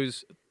 He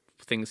knows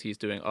things he's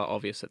doing are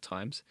obvious at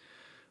times,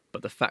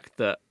 but the fact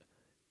that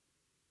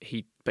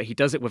he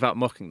does it without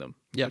mocking them,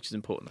 which is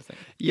important, I think.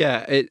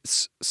 Yeah,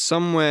 it's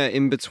somewhere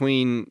in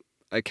between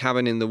A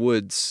Cabin in the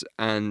Woods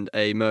and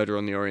A Murder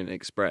on the Orient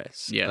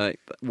Express. Yeah. Like,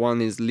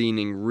 one is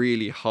leaning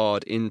really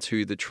hard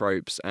into the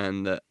tropes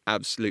and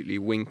absolutely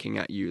winking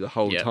at you the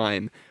whole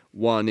time.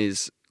 One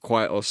is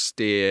quite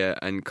austere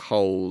and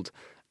cold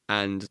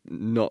and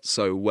not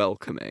so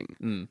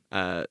welcoming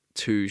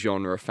to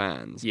genre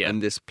fans. Yeah.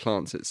 And this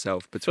plants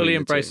itself between fully the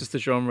embraces two. the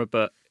genre,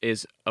 but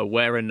is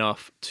aware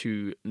enough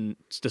to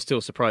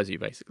still surprise you,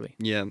 basically.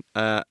 Yeah.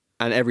 And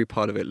every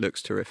part of it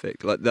looks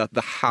terrific. Like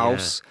the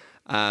house...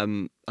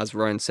 as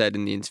Ryan said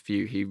in the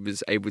interview, he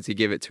was able to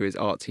give it to his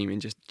art team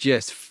and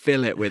just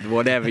fill it with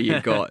whatever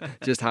you got.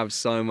 Just have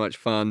so much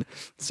fun.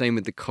 Same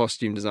with the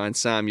costume design.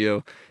 Sam,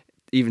 you're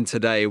even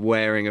today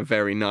wearing a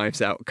very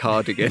Knives Out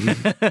cardigan.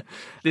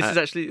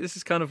 This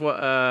is kind of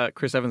what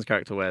Chris Evans'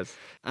 character wears.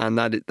 And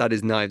that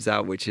is Knives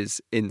Out, which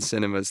is in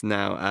cinemas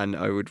now. And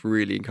I would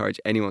really encourage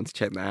anyone to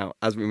check that out.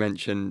 As we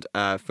mentioned,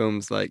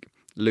 films like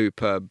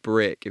Looper,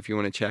 Brick, if you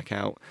want to check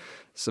out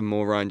some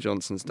more Rian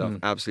Johnson stuff,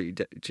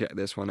 absolutely check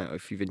this one out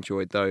if you've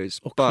enjoyed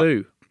those. Or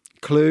Clue.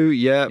 Clue,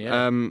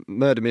 yeah.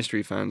 Murder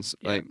mystery fans,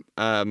 like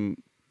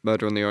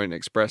Murder on the Orient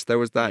Express. There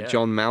was that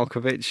John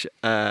Malkovich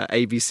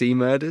ABC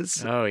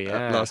Murders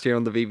last year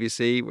on the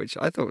BBC, which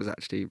I thought was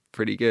actually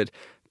pretty good.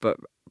 But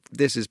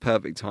this is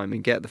perfect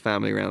timing. Get the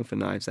family around for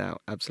Knives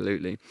Out,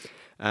 absolutely.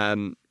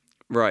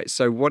 Right,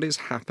 so what is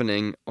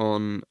happening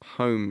on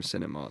home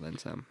cinema then,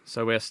 Sam?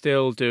 So we're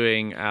still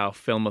doing our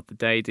film of the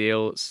day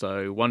deal.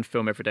 So one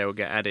film every day will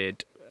get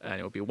added, and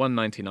it will be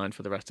 $1.99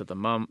 for the rest of the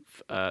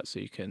month. So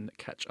you can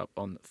catch up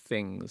on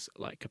things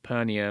like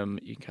Capernaum.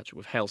 You can catch up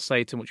with Hail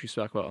Satan, which we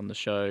spoke about on the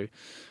show.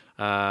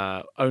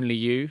 Only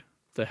You,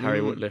 the Harry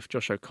Woodliff,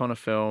 Josh O'Connor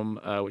film,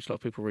 which a lot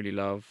of people really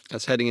love.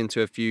 That's heading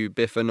into a few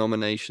Biffa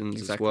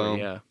nominations as well.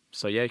 Yeah.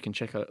 So yeah, you can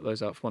check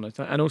those out for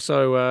 $1.99. And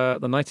also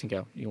The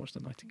Nightingale. You can watch The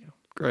Nightingale.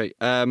 Great.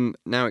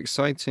 Now,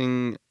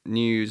 exciting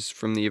news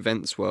from the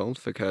events world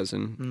for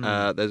Curzon.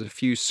 There's a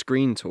few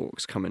screen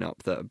talks coming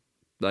up that are,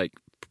 like,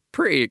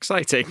 pretty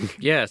exciting.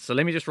 Yeah, so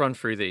let me just run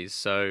through these.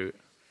 So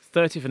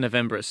 30th of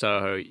November at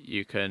Soho,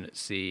 you can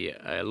see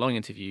a long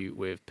interview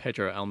with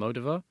Pedro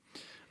Almodovar.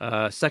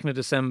 2nd of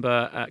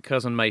December at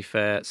Curzon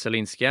Mayfair,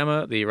 Celine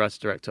Sciamma, the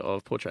writer-director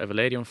of Portrait of a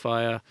Lady on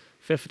Fire.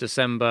 5th of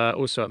December,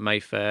 also at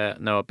Mayfair,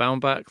 Noah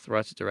Baumbach, the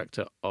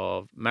writer-director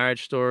of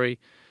Marriage Story.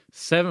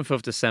 7th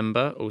of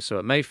December, also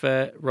at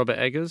Mayfair, Robert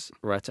Eggers,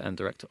 writer and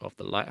director of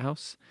The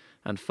Lighthouse.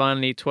 And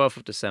finally, 12th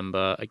of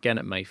December, again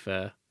at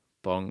Mayfair,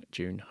 Bong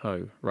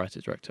Joon-ho,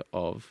 writer-director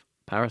of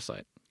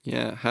Parasite.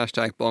 Yeah,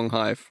 hashtag Bong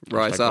Hive,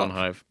 rise up. Bong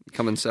Hive.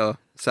 Come and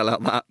sell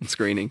out that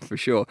screening for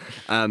sure.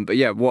 But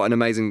yeah, what an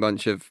amazing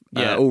bunch of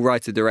all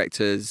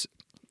writer-directors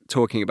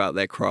talking about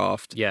their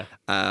craft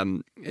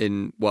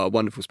in a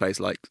wonderful space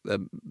like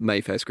the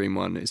Mayfair Screen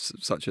 1 is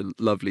such a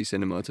lovely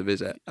cinema to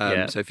visit.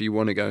 So if you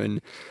want to go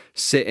and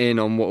sit in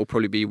on what will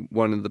probably be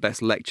one of the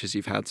best lectures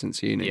you've had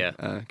since uni,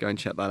 go and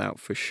check that out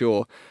for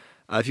sure.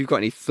 If you've got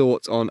any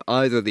thoughts on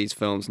either of these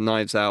films,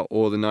 Knives Out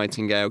or The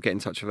Nightingale, get in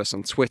touch with us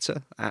on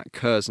Twitter at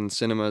Curzon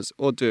Cinemas,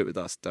 or do it with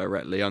us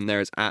directly. I'm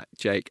there as at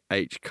Jake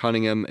H.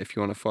 Cunningham if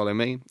you want to follow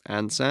me.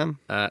 And Sam?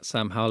 At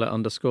Sam Howlett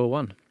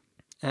 _1.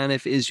 And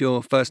if it is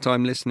your first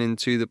time listening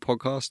to the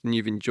podcast and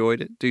you've enjoyed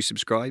it, do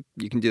subscribe.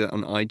 You can do that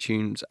on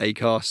iTunes,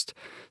 Acast,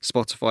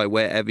 Spotify,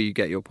 wherever you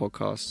get your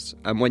podcasts.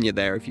 And when you're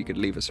there, if you could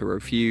leave us a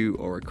review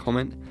or a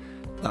comment,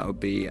 that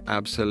would be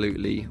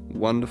absolutely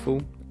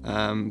wonderful.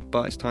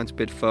 But it's time to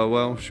bid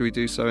farewell. Should we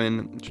do so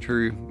in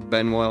true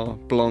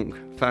Benoit Blanc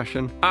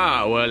fashion?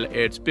 Well,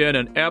 it's been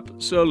an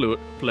absolute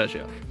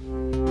pleasure.